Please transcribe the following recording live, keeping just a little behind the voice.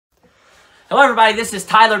Hello everybody, this is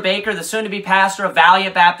Tyler Baker, the soon-to-be pastor of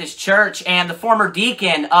Valiant Baptist Church and the former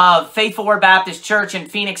deacon of Faithful Word Baptist Church in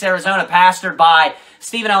Phoenix, Arizona, pastored by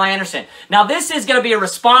Stephen L. Anderson. Now this is going to be a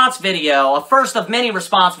response video, a first of many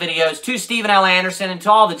response videos to Stephen L. Anderson and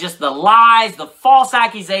to all the lies, the false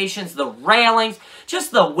accusations, the railings,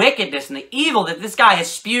 just the wickedness and the evil that this guy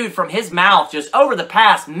has spewed from his mouth just over the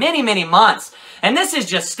past many months. And this is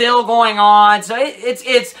just still going on. So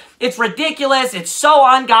it's ridiculous. It's so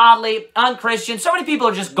ungodly, unchristian. So many people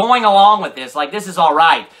are just going along with this, like this is all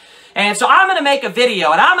right. And so I'm going to make a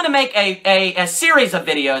video, and I'm going to make a series of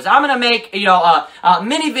videos. I'm going to make,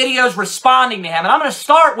 many videos responding to him. And I'm going to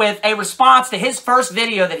start with a response to his first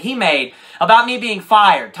video that he made about me being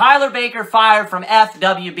fired. Tyler Baker fired from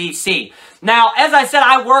FWBC. Now, as I said,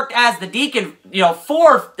 I worked as the deacon,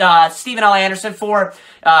 for Stephen L. Anderson, for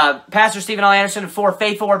Pastor Stephen L. Anderson, for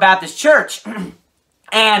Faithful Word Baptist Church.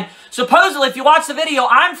 And supposedly, if you watch the video,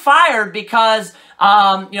 I'm fired because,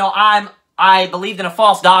 I believed in a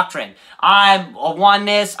false doctrine. I'm a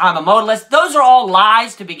oneness. I'm a modalist. Those are all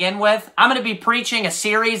lies to begin with. I'm going to be preaching a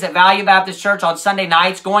series at Valiant Baptist Church on Sunday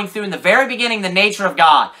nights, going through in the very beginning the nature of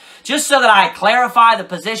God, just so that I clarify the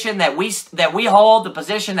position that we hold, the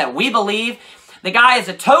position that we believe. The guy is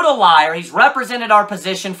a total liar. He's represented our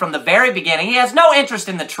position from the very beginning. He has no interest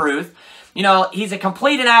in the truth. He's a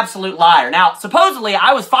complete and absolute liar. Now, supposedly,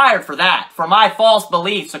 I was fired for that, for my false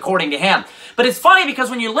beliefs, according to him. But it's funny because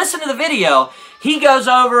when you listen to the video, he goes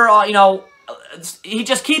over, he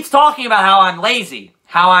just keeps talking about how I'm lazy,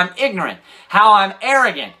 how I'm ignorant, how I'm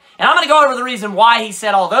arrogant. And I'm going to go over the reason why he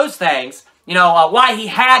said all those things, why he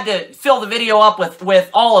had to fill the video up with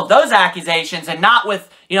all of those accusations and not with,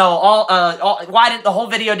 why the whole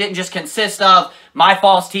video didn't just consist of my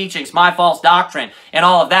false teachings, my false doctrine, and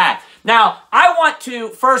all of that. Now, I want to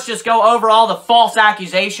first just go over all the false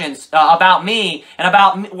accusations about me and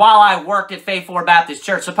about while I worked at Faithful Word Baptist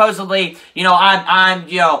Church. Supposedly, I'm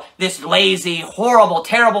this lazy, horrible,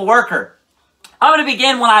 terrible worker. I'm going to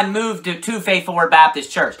begin when I moved to Faithful Word Baptist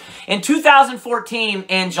Church. In 2014,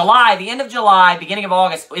 in July, the end of July, beginning of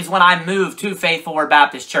August, is when I moved to Faithful Word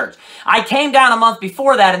Baptist Church. I came down a month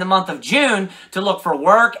before that, in the month of June, to look for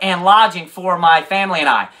work and lodging for my family and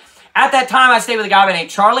I. At that time, I stayed with a guy named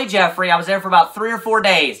Charlie Jeffrey. I was there for about 3 or 4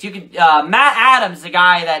 days. Matt Adams, the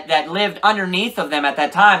guy that lived underneath of them at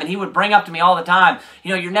that time, and he would bring up to me all the time,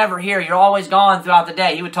 you're never here. You're always gone throughout the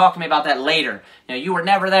day. He would talk to me about that later. You were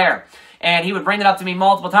never there. And he would bring it up to me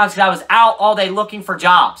multiple times because I was out all day looking for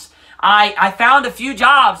jobs. I found a few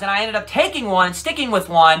jobs, and I ended up taking one and sticking with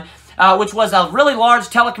one, which was a really large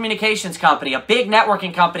telecommunications company, a big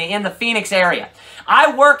networking company in the Phoenix area.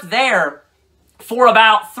 I worked there for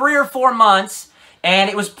about 3 or 4 months, and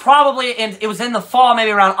it was in the fall, maybe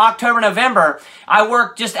around October, November. I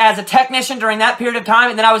worked just as a technician during that period of time,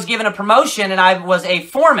 and then I was given a promotion, and I was a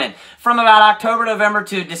foreman from about October, November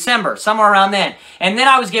to December, somewhere around then. And then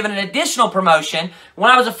I was given an additional promotion. When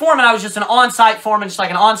I was a foreman, I was just an on-site foreman, just like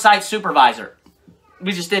an on-site supervisor.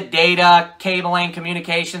 We just did data, cabling,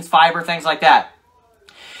 communications, fiber, things like that.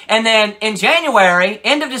 And then in January,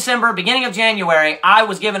 end of December, beginning of January, I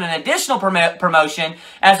was given an additional promotion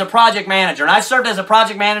as a project manager. And I served as a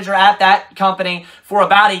project manager at that company for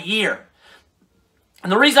about a year.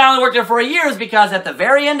 And the reason I only worked there for a year is because at the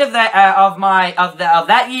very end of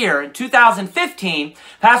that year, in 2015,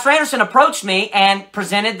 Pastor Anderson approached me and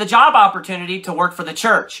presented the job opportunity to work for the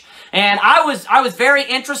church. And I was very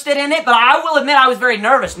interested in it, but I will admit I was very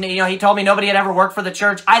nervous. He told me nobody had ever worked for the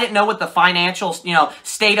church. I didn't know what the financial,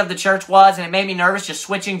 state of the church was, and it made me nervous just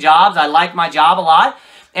switching jobs. I liked my job a lot.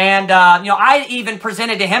 And, I even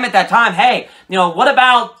presented to him at that time, hey, what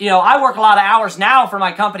about, I work a lot of hours now for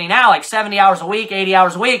my company now, like 70 hours a week, 80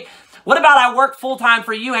 hours a week. What about I work full-time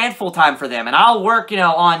for you and full-time for them? And I'll work,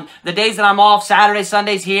 on the days that I'm off, Saturdays,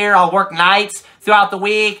 Sundays here. I'll work nights throughout the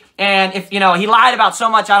week. And if, he lied about so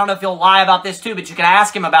much, I don't know if he'll lie about this too, but you can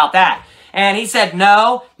ask him about that. And he said,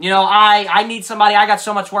 no, I need somebody. I got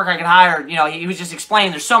so much work I could hire. He was just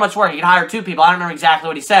explaining there's so much work. He could hire 2 people. I don't remember exactly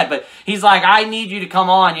what he said, but he's like, I need you to come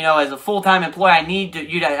on, as a full-time employee. I need to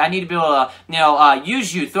be able to,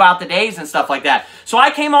 use you throughout the days and stuff like that. So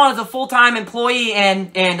I came on as a full-time employee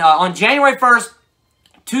on January 1st,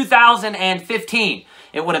 2015,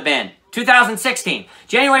 it would have been. 2016.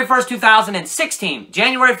 January 1st, 2016.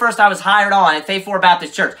 January 1st, I was hired on at Faithful Word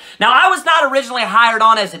Baptist Church. Now, I was not originally hired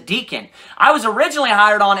on as a deacon. I was originally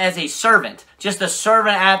hired on as a servant, just a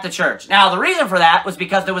servant at the church. Now, the reason for that was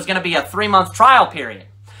because there was going to be a 3-month trial period.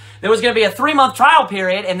 There was going to be a 3-month trial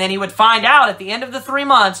period, and then he would find out at the end of the 3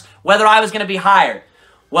 months whether I was going to be hired.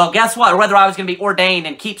 Well, guess what? Or whether I was going to be ordained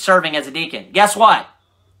and keep serving as a deacon. Guess what?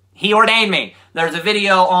 He ordained me. There's a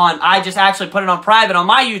video on, I just actually put it on private on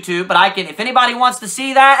my YouTube, but I can, if anybody wants to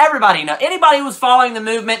see that, everybody knows. Anybody who's following the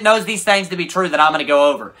movement knows these things to be true that I'm going to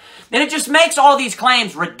go over. And it just makes all these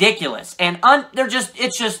claims ridiculous. And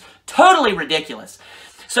it's just totally ridiculous.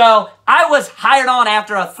 So I was hired on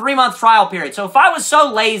after a 3-month trial period. So if I was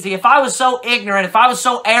so lazy, if I was so ignorant, if I was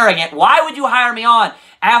so arrogant, why would you hire me on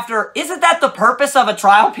after, isn't that the purpose of a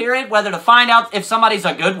trial period, whether to find out if somebody's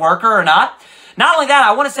a good worker or not? Not only that,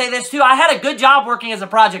 I want to say this too, I had a good job working as a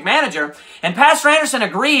project manager, and Pastor Anderson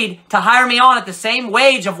agreed to hire me on at the same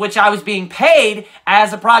wage of which I was being paid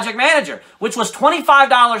as a project manager, which was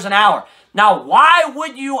 $25 an hour. Now, why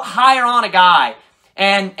would you hire on a guy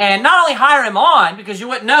and not only hire him on, because you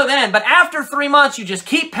wouldn't know then, but after 3 months, you just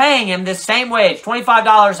keep paying him this same wage,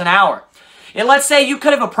 $25 an hour. And let's say you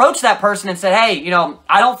could have approached that person and said, hey,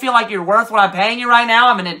 I don't feel like you're worth what I'm paying you right now.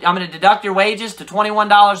 I'm going to deduct your wages to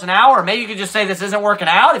 $21 an hour. Or maybe you could just say this isn't working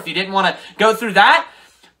out if you didn't want to go through that.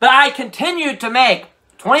 But I continued to make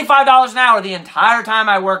 $25 an hour the entire time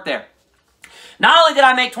I worked there. Not only did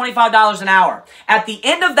I make $25 an hour, at the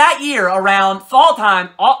end of that year, around fall time,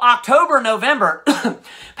 October, November,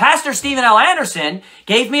 Pastor Stephen L. Anderson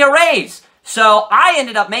gave me a raise. So I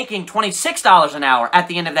ended up making $26 an hour at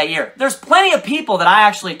the end of that year. There's plenty of people that I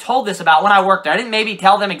actually told this about when I worked there. I didn't maybe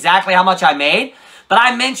tell them exactly how much I made, but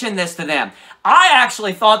I mentioned this to them. I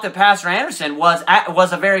actually thought that Pastor Anderson was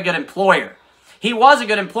a very good employer. He was a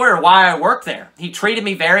good employer while I worked there. He treated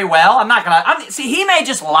me very well. See, he may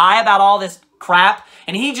just lie about all this crap,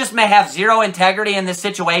 and he just may have zero integrity in this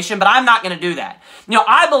situation, but I'm not going to do that.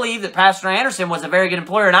 I believe that Pastor Anderson was a very good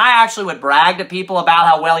employer, and I actually would brag to people about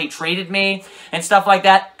how well he treated me and stuff like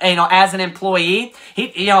that, as an employee.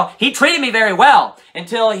 He treated me very well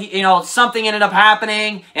until something ended up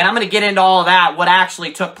happening, and I'm going to get into all of that, what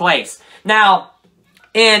actually took place. Now,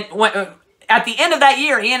 at the end of that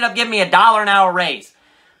year, he ended up giving me $1 an hour raise.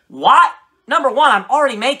 What? Number one, I'm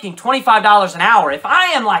already making $25 an hour. If I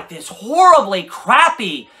am like this horribly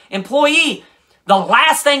crappy employee, the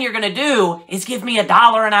last thing you're going to do is give me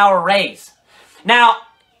 $1 an hour raise. Now,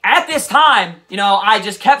 at this time, I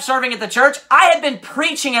just kept serving at the church. I had been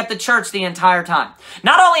preaching at the church the entire time.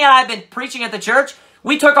 Not only had I been preaching at the church,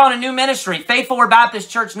 we took on a new ministry, Faithful Word Baptist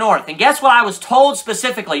Church North. And guess what I was told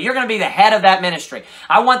specifically? You're going to be the head of that ministry.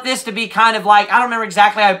 I want this to be kind of like, I don't remember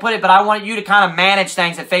exactly how I put it, but I wanted you to kind of manage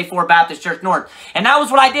things at Faithful Word Baptist Church North. And that was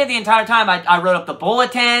what I did the entire time. I wrote up the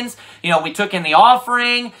bulletins. We took in the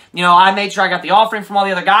offering. I made sure I got the offering from all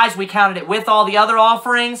the other guys. We counted it with all the other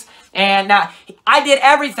offerings. And now, I did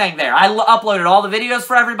everything there. I uploaded all the videos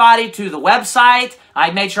for everybody to the website.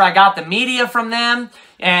 I made sure I got the media from them.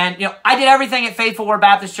 And, I did everything at Faithful Word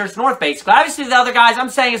Baptist Church North, basically. Obviously, the other guys, I'm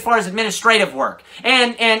saying as far as administrative work.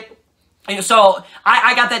 And so,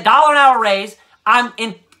 I got that $1 an hour raise. I'm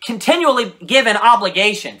continually given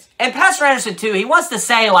obligations. And Pastor Anderson, too, he wants to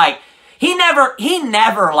say, he never,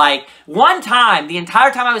 one time, the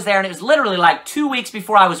entire time I was there, and it was literally 2 weeks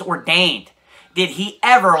before I was ordained, did he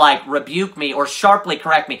ever, rebuke me or sharply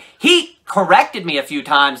correct me. He corrected me a few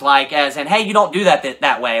times, as in, hey, you don't do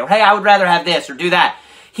that way, or hey, I would rather have this, or do that.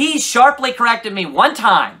 He sharply corrected me one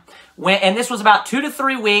time, and this was about 2 to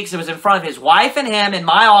 3 weeks. It was in front of his wife and him in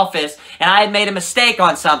my office, and I had made a mistake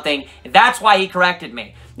on something. That's why he corrected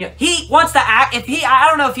me. He wants to act, I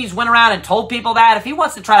don't know if he's went around and told people that. If he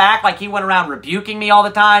wants to try to act like he went around rebuking me all the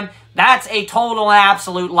time, that's a total and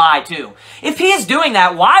absolute lie too. If he is doing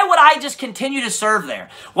that, why would I just continue to serve there?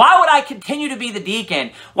 Why would I continue to be the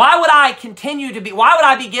deacon? Why would I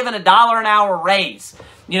be given $1 an hour raise?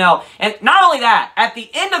 And not only that, at the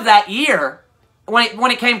end of that year,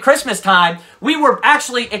 when it came Christmas time, we were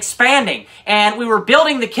actually expanding, and we were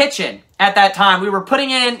building the kitchen at that time. We were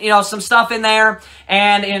putting in, some stuff in there,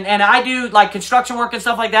 and I do construction work and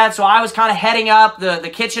stuff like that, so I was kind of heading up the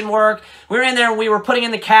kitchen work. We were in there, and we were putting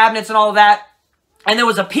in the cabinets and all of that, and there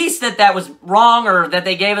was a piece that was wrong, or that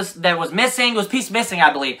they gave us that was missing. It was a piece missing,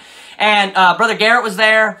 I believe. And Brother Garrett was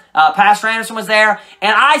there, Pastor Anderson was there,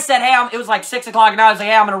 and I said, hey, it was 6 o'clock at night. I was like,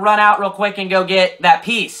 hey, I'm going to run out real quick and go get that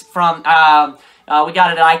piece from, we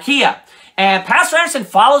got it at IKEA. And Pastor Anderson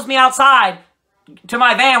follows me outside to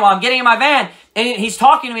my van while I'm getting in my van, and he's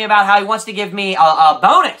talking to me about how he wants to give me a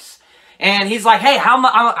bonus. And he's like, hey,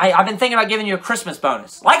 I've been thinking about giving you a Christmas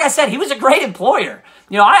bonus. Like I said, he was a great employer.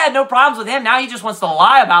 I had no problems with him. Now he just wants to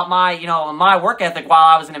lie about my work ethic while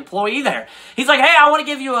I was an employee there. He's like, hey, I want to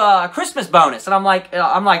give you a Christmas bonus. And I'm like,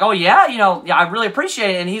 oh yeah? I really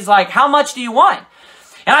appreciate it. And he's like, how much do you want?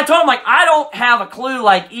 And I told him, I don't have a clue,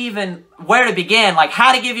 even where to begin,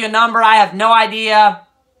 how to give you a number. I have no idea.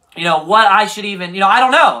 what I should even, I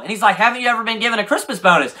don't know. And he's like, haven't you ever been given a Christmas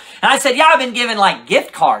bonus? And I said, yeah, I've been given like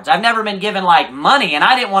gift cards. I've never been given like money. And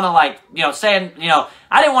I didn't want to I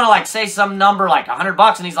didn't want to like say some number like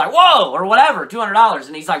 $100. And he's like, whoa, or whatever, $200.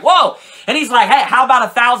 And he's like, whoa. And he's like, hey, how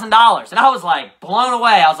about $1,000? And I was like blown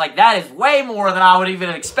away. I was like, that is way more than I would even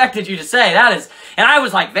have expected you to say. That is, and I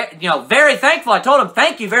was like, very thankful. I told him,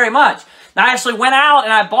 thank you very much. And I actually went out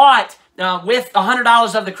and I bought, with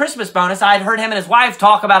 $100 of the Christmas bonus. I had heard him and his wife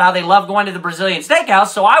talk about how they love going to the Brazilian Steakhouse,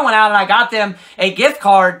 so I went out and I got them a gift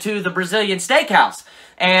card to the Brazilian Steakhouse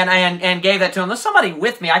and gave that to them. There's somebody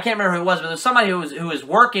with me. I can't remember who it was, but there's somebody who was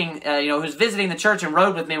working, who was visiting the church and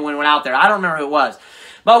rode with me when we went out there. I don't remember who it was.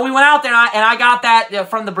 But we went out there and I got that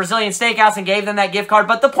from the Brazilian Steakhouse and gave them that gift card.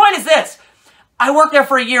 But the point is this. I worked there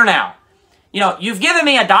for a year now. You've given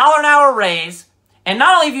me $1 an hour raise. And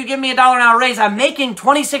not only have you given me $1 an hour raise, I'm making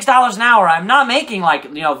 $26 an hour. I'm not making like,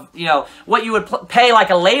 what you would pay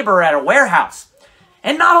like a laborer at a warehouse.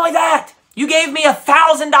 And not only that, you gave me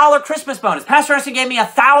 $1,000 Christmas bonus. Pastor Anderson gave me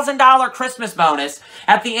 $1,000 Christmas bonus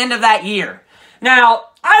at the end of that year. Now,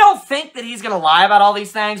 I don't think that he's going to lie about all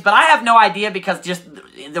these things, but I have no idea because just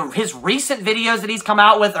his recent videos that he's come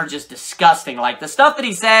out with are just disgusting. Like the stuff that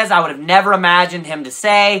he says, I would have never imagined him to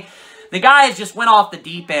say. The guy has just went off the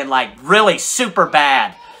deep end, like, really super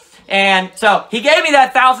bad. And so, he gave me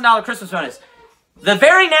that $1,000 Christmas bonus. The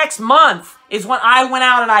very next month is when I went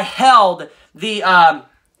out and I held the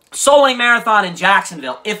Soul Winning Marathon in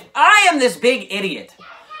Jacksonville. If I am this big idiot,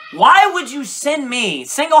 why would you send me,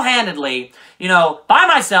 single-handedly, by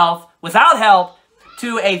myself, without help,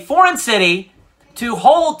 to a foreign city to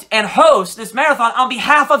hold and host this marathon on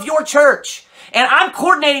behalf of your church? And I'm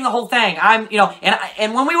coordinating the whole thing.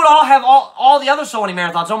 And when we would all have all the other Soul Winning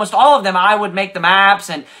Marathons, almost all of them, I would make the maps,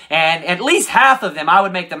 and at least half of them, I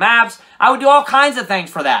would make the maps. I would do all kinds of things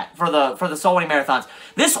for that, for the Soul Winning Marathons.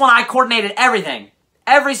 This one, I coordinated everything.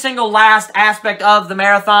 Every single last aspect of the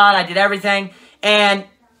marathon, I did everything. And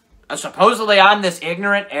supposedly, I'm this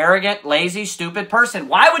ignorant, arrogant, lazy, stupid person.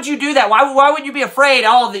 Why would you do that? Why would you be afraid?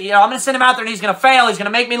 I'm going to send him out there and he's going to fail. He's going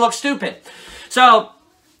to make me look stupid. So,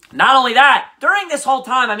 not only that, during this whole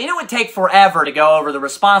time, it would take forever to go over the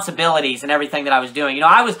responsibilities and everything that I was doing.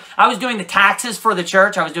 I was doing the taxes for the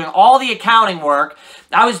church. I was doing all the accounting work.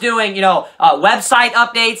 I was doing, website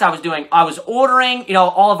updates. I was ordering,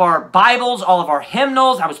 all of our Bibles, all of our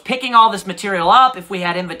hymnals. I was picking all this material up. If we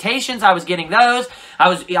had invitations, I was getting those. I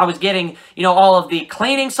was getting, all of the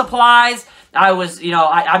cleaning supplies. I was,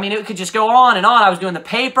 it could just go on and on. I was doing the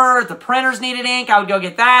paper. The printers needed ink. I would go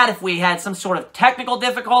get that. If we had some sort of technical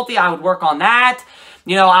difficulty, I would work on that.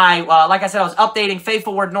 Like I said, I was updating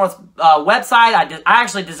Faithful Word North website. I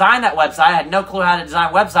actually designed that website. I had no clue how to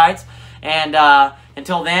design websites and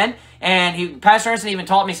until then. And Pastor Anderson even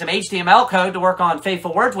taught me some HTML code to work on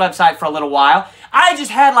Faithful Word's website for a little while. I just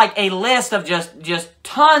had like a list of just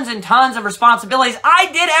tons and tons of responsibilities.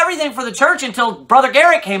 I did everything for the church until Brother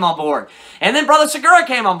Garrett came on board. And then Brother Segura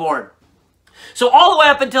came on board. So all the way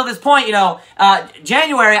up until this point,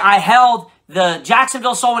 January, I held the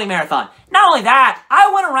Jacksonville Soul Winning Marathon. Not only that,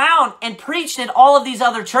 I went around and preached at all of these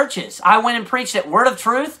other churches. I went and preached at Word of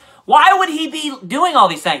Truth. Why would he be doing all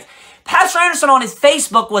these things? Pastor Anderson on his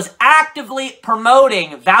Facebook was actively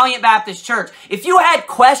promoting Valiant Baptist Church. If you had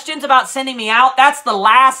questions about sending me out, that's the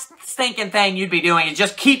last stinking thing you'd be doing, is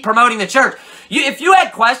just keep promoting the church. If you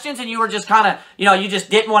had questions and you were just kind of, you just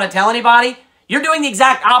didn't want to tell anybody, you're doing the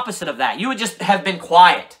exact opposite of that. You would just have been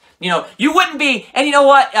quiet. You wouldn't be, and you know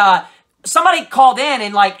what, somebody called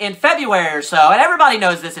in February or so, and everybody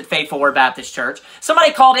knows this at Faithful Word Baptist Church.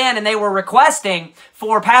 Somebody called in and they were requesting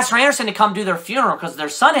for Pastor Anderson to come do their funeral because their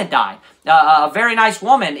son had died. A very nice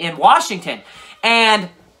woman in Washington. And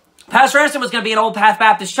Pastor Anderson was going to be in Old Path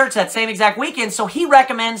Baptist Church that same exact weekend, so he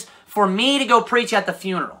recommends for me to go preach at the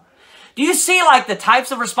funeral. Do you see like the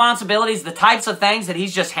types of responsibilities, the types of things that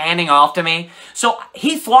he's just handing off to me? So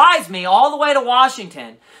he flies me all the way to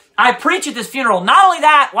Washington. I preach at this funeral. Not only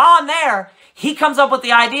that, while I'm there, he comes up with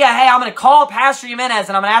the idea, hey, I'm going to call Pastor Jimenez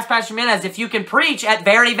and I'm going to ask Pastor Jimenez if you can preach at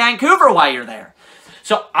Verity, Vancouver while you're there.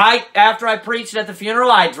 So after I preached at the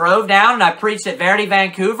funeral, I drove down and I preached at Verity,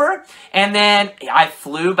 Vancouver, and then I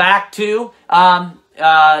flew back to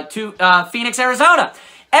Phoenix, Arizona.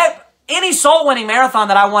 Any soul-winning marathon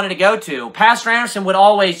that I wanted to go to, Pastor Anderson would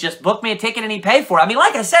always just book me a ticket and he'd pay for it.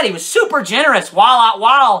 Like I said, he was super generous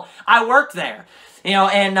while I worked there.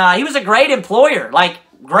 And he was a great employer, like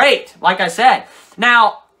I said.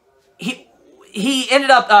 Now, he ended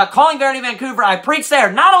up calling Verity, Vancouver. I preached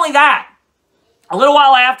there. Not only that, a little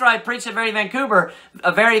while after I preached at Verity, Vancouver,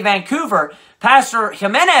 Pastor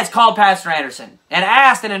Jimenez called Pastor Anderson and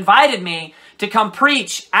asked and invited me to come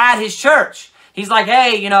preach at his church. He's like,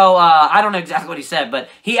 hey, you know, I don't know exactly what he said, but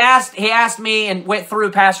he asked me and went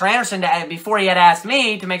through Pastor Anderson before he had asked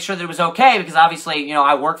me to make sure that it was okay, because obviously, you know,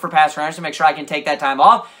 I work for Pastor Anderson, make sure I can take that time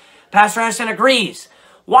off. Pastor Anderson agrees.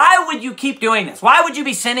 Why would you keep doing this? Why would you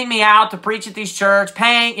be sending me out to preach at these church,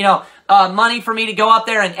 paying, you know, money for me to go up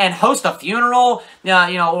there and host a funeral, you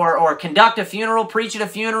know, or conduct a funeral, preach at a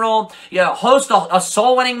funeral, you know, host a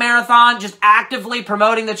soul-winning marathon, just actively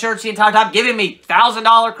promoting the church the entire time, giving me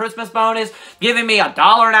 $1,000 Christmas bonus, giving me $1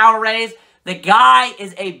 an hour raise? The guy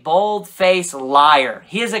is a bold-faced liar.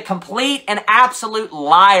 He is a complete and absolute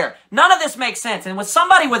liar. None of this makes sense. And with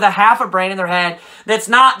somebody with a half a brain in their head that's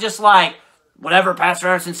not just like, whatever Pastor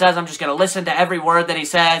Anderson says, I'm just going to listen to every word that he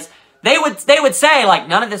says, they would say, like,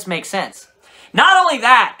 none of this makes sense. Not only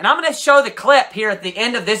that, and I'm going to show the clip here at the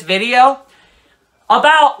end of this video,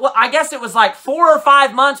 about, well, I guess it was like 4 or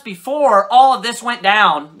 5 months before all of this went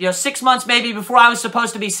down, you know, 6 months maybe before I was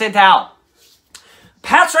supposed to be sent out.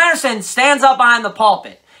 Pastor Anderson stands up behind the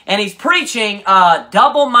pulpit, and he's preaching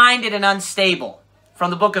double-minded and unstable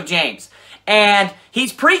from the book of James. And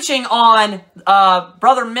he's preaching on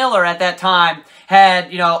Brother Miller at that time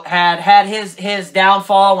had his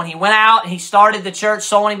downfall when he went out and he started the church,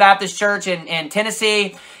 Soul Winning Baptist Church in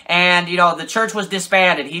Tennessee, and you know the church was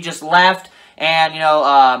disbanded. He just left and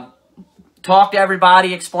talked to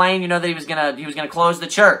everybody, explained that he was gonna close the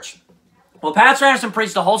church. Well, Pastor Anderson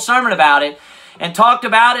preached a whole sermon about it and talked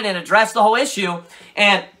about it and addressed the whole issue.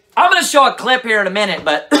 And I'm going to show a clip here in a minute,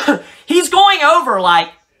 but he's going over like,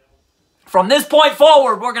 from this point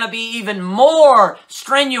forward, we're going to be even more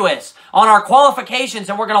strenuous on our qualifications,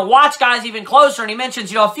 and we're going to watch guys even closer. And he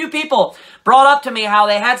mentions, a few people brought up to me how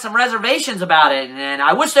they had some reservations about it, and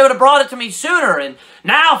I wish they would have brought it to me sooner. And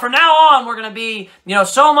now, from now on, we're going to be,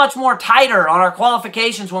 so much more tighter on our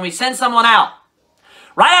qualifications when we send someone out.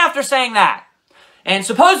 Right after saying that, and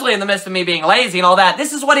supposedly in the midst of me being lazy and all that,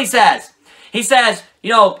 this is what he says. He says,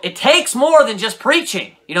 it takes more than just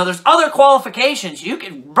preaching. There's other qualifications.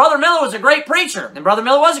 Brother Miller was a great preacher, and Brother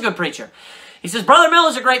Miller was a good preacher. He says, Brother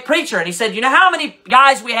Miller's a great preacher. And he said, you know how many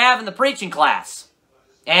guys we have in the preaching class?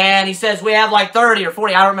 And he says, we have like 30 or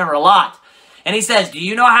 40, I don't remember, a lot. And he says, do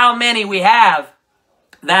you know how many we have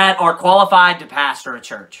that are qualified to pastor a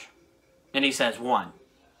church? And he says, one.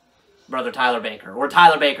 Brother Tyler Baker, or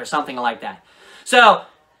Tyler Baker, something like that. So,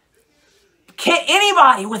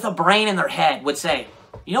 anybody with a brain in their head would say,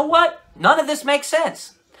 you know what? None of this makes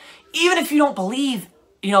sense. Even if you don't believe,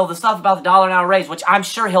 the stuff about the $1 an hour raise, which I'm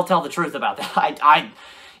sure he'll tell the truth about that. I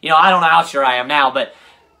don't know how sure I am now, but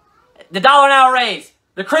the $1 an hour raise,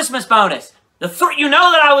 the Christmas bonus, that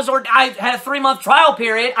I had a 3-month trial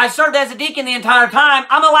period. I served as a deacon the entire time.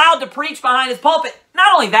 I'm allowed to preach behind his pulpit.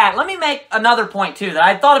 Not only that, let me make another point too, that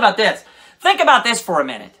I thought about this. Think about this for a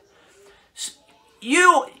minute.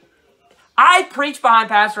 I preach behind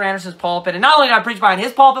Pastor Anderson's pulpit, and not only did I preach behind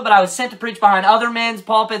his pulpit, but I was sent to preach behind other men's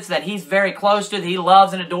pulpits that he's very close to, that he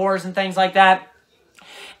loves and adores and things like that.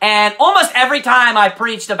 And almost every time I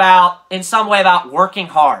preached in some way about working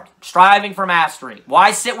hard, striving for mastery,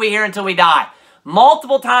 why sit we here until we die?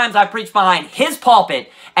 Multiple times I preached behind his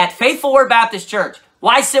pulpit at Faithful Word Baptist Church.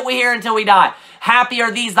 Why sit we here until we die? Happy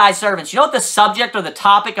are these thy servants. You know what the subject or the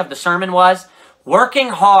topic of the sermon was? Working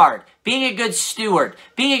hard, being a good steward,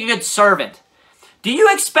 being a good servant. Do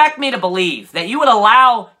you expect me to believe that you would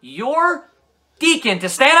allow your deacon to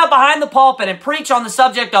stand up behind the pulpit and preach on the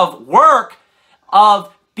subject of work,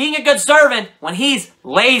 of being a good servant, when he's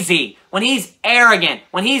lazy, when he's arrogant,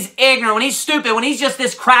 when he's ignorant, when he's stupid, when he's just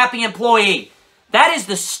this crappy employee? That is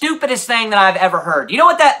the stupidest thing that I've ever heard. You know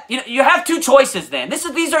what you have two choices then.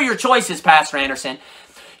 These are your choices, Pastor Anderson.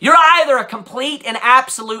 You're either a complete and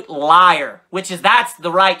absolute liar, that's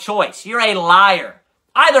the right choice. You're a liar.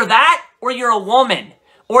 Either that, or you're a woman.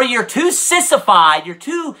 Or you're too sissified, you're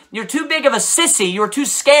too big of a sissy, you're too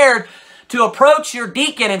scared to approach your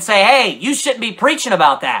deacon and say, hey, you shouldn't be preaching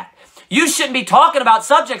about that. You shouldn't be talking about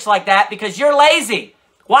subjects like that because you're lazy.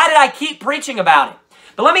 Why did I keep preaching about it?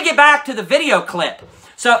 But let me get back to the video clip.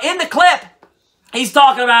 So in the clip, he's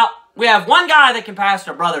talking about, we have one guy that can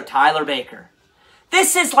pastor, Brother Tyler Baker.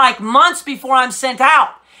 This is like months before I'm sent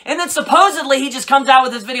out. And then supposedly he just comes out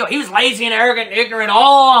with this video. He was lazy and arrogant and ignorant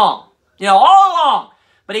all along.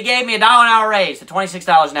 But he gave me a $1 an hour raise to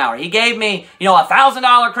 $26 an hour. He gave me, a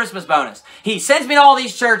 $1,000 Christmas bonus. He sends me to all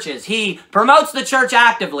these churches. He promotes the church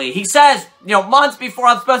actively. He says, months before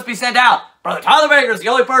I'm supposed to be sent out, Brother Tyler Baker is the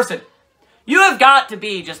only person. You have got to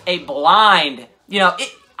be just a blind,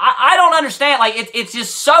 I don't understand. Like, it's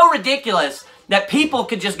just so ridiculous that people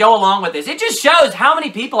could just go along with this. It just shows how many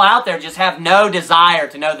people out there just have no desire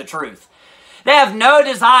to know the truth. They have no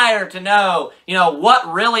desire to know,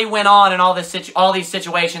 what really went on in all these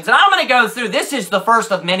situations. And I'm going to go through, this is the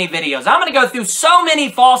first of many videos. I'm going to go through so many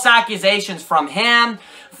false accusations from him,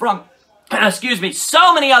 from,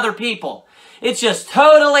 so many other people. It's just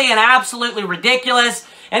totally and absolutely ridiculous.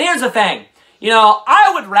 And here's the thing.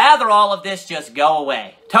 I would rather all of this just go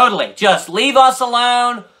away. Totally. Just leave us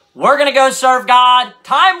alone. We're going to go serve God.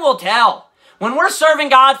 Time will tell. When we're serving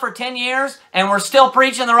God for 10 years and we're still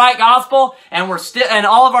preaching the right gospel and and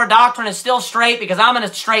all of our doctrine is still straight, because I'm going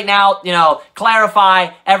to straighten out,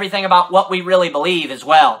 clarify everything about what we really believe as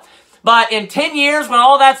well. But in 10 years, when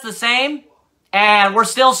all that's the same and we're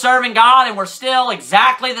still serving God and we're still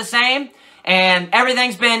exactly the same and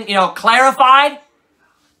everything's been, clarified,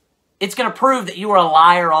 it's going to prove that you were a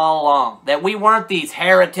liar all along. That we weren't these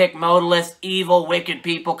heretic, modalist, evil, wicked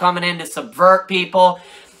people coming in to subvert people.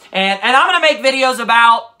 And I'm going to make videos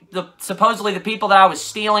about supposedly the people that I was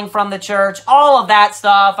stealing from the church. All of that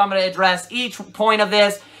stuff. I'm going to address each point of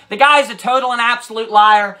this. The guy's a total and absolute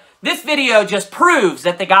liar. This video just proves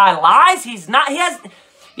that the guy lies. He's not, he has,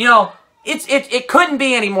 it couldn't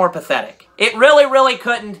be any more pathetic. It really, really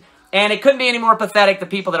couldn't. And it couldn't be any more pathetic, the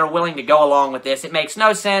people that are willing to go along with this. It makes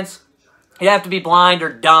no sense. You have to be blind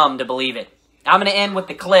or dumb to believe it. I'm going to end with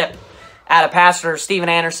the clip out of Pastor Steven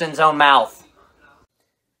Anderson's own mouth.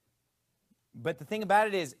 But the thing about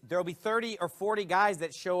it is, there will be 30 or 40 guys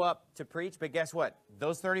that show up to preach, but guess what?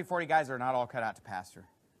 Those 30, 40 guys are not all cut out to pastor.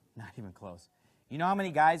 Not even close. You know how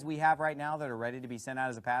many guys we have right now that are ready to be sent out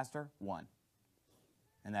as a pastor? One.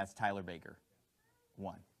 And that's Tyler Baker.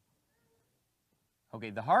 One.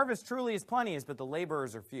 Okay, the harvest truly is plenteous, but the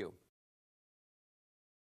laborers are few.